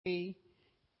3,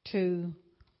 2,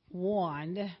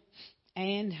 1,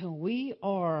 and we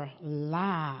are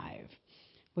live.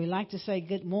 We like to say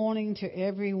good morning to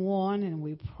everyone, and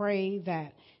we pray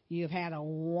that you've had a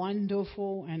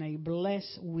wonderful and a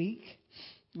blessed week.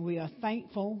 We are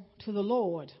thankful to the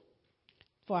Lord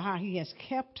for how He has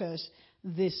kept us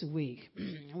this week.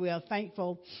 We are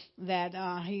thankful that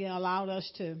He allowed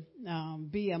us to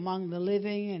be among the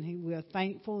living, and we are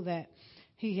thankful that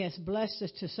He has blessed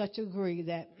us to such a degree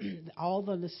that all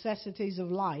the necessities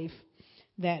of life,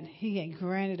 that He had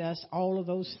granted us all of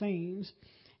those things,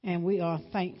 and we are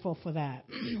thankful for that.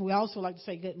 We also like to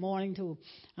say good morning to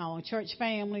our church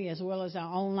family as well as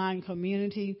our online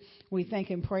community. We thank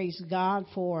and praise God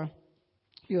for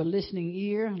your listening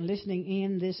ear, listening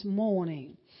in this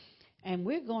morning. And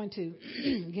we're going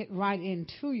to get right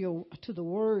into the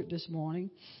word this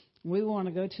morning. We want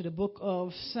to go to the book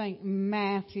of St.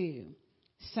 Matthew.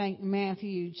 St.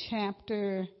 Matthew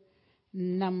chapter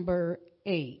number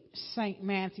 8. St.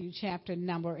 Matthew chapter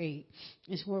number 8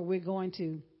 is where we're going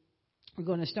to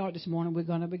start this morning. We're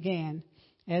going to begin.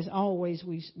 As always,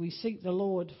 we seek the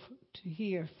Lord to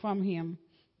hear from Him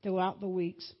throughout the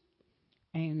weeks.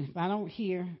 And if I don't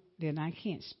hear, then I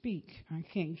can't speak. I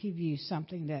can't give you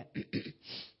something that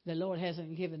the Lord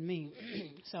hasn't given me.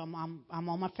 So I'm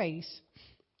on my face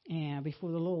and before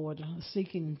the Lord,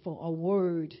 seeking for a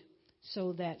word,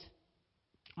 so that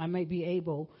I may be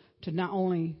able to not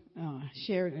only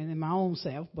share it in my own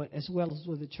self, but as well as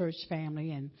with the church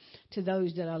family and to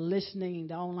those that are listening,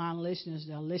 the online listeners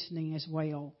that are listening as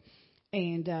well.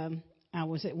 And I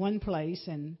was at one place,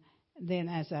 and then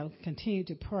as I continued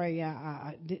to pray,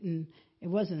 it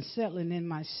wasn't settling in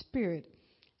my spirit.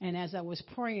 And as I was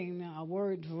praying, a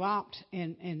word dropped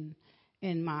in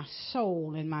my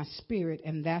soul, in my spirit,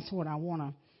 and that's what I want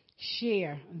to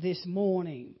share this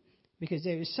morning. Because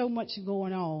there is so much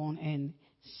going on, and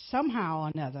somehow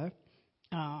or another,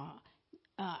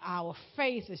 our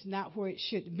faith is not where it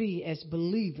should be as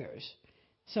believers.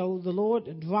 So the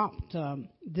Lord dropped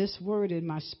this word in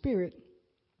my spirit,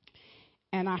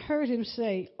 and I heard Him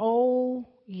say, "O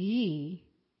ye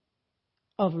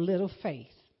of little faith.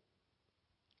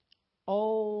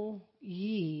 O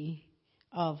ye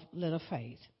of little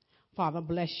faith." Father,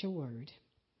 bless your word.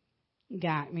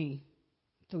 Guide me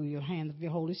through your hand of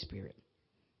your Holy Spirit.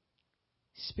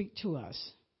 Speak to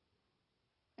us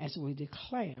as we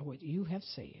declare what you have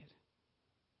said.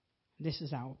 This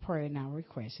is our prayer and our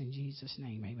request in Jesus'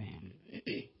 name, amen.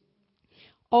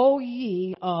 O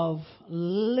ye of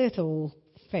little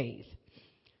faith.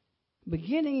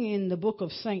 Beginning in the book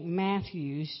of St.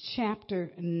 Matthew,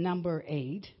 chapter number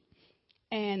 8,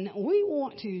 and we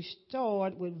want to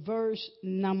start with verse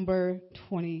number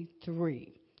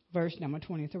 23. Verse number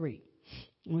 23.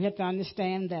 We have to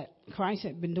understand that Christ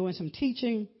had been doing some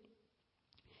teaching,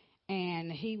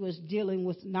 and He was dealing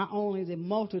with not only the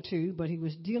multitude, but He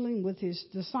was dealing with His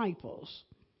disciples.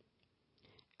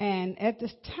 And at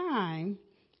this time,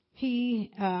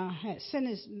 He had sent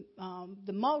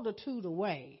the multitude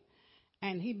away,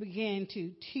 and He began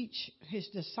to teach His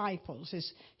disciples,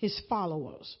 His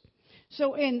followers.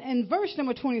 So in verse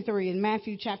number 23 in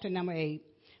Matthew chapter number 8,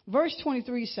 verse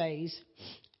 23 says,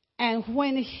 "And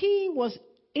when He was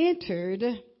entered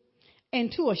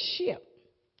into a ship,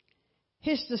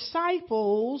 His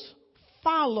disciples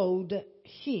followed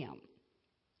Him."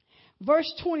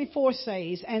 Verse 24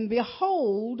 says, "And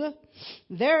behold,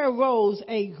 there arose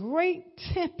a great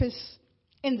tempest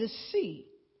in the sea,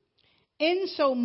 insomuch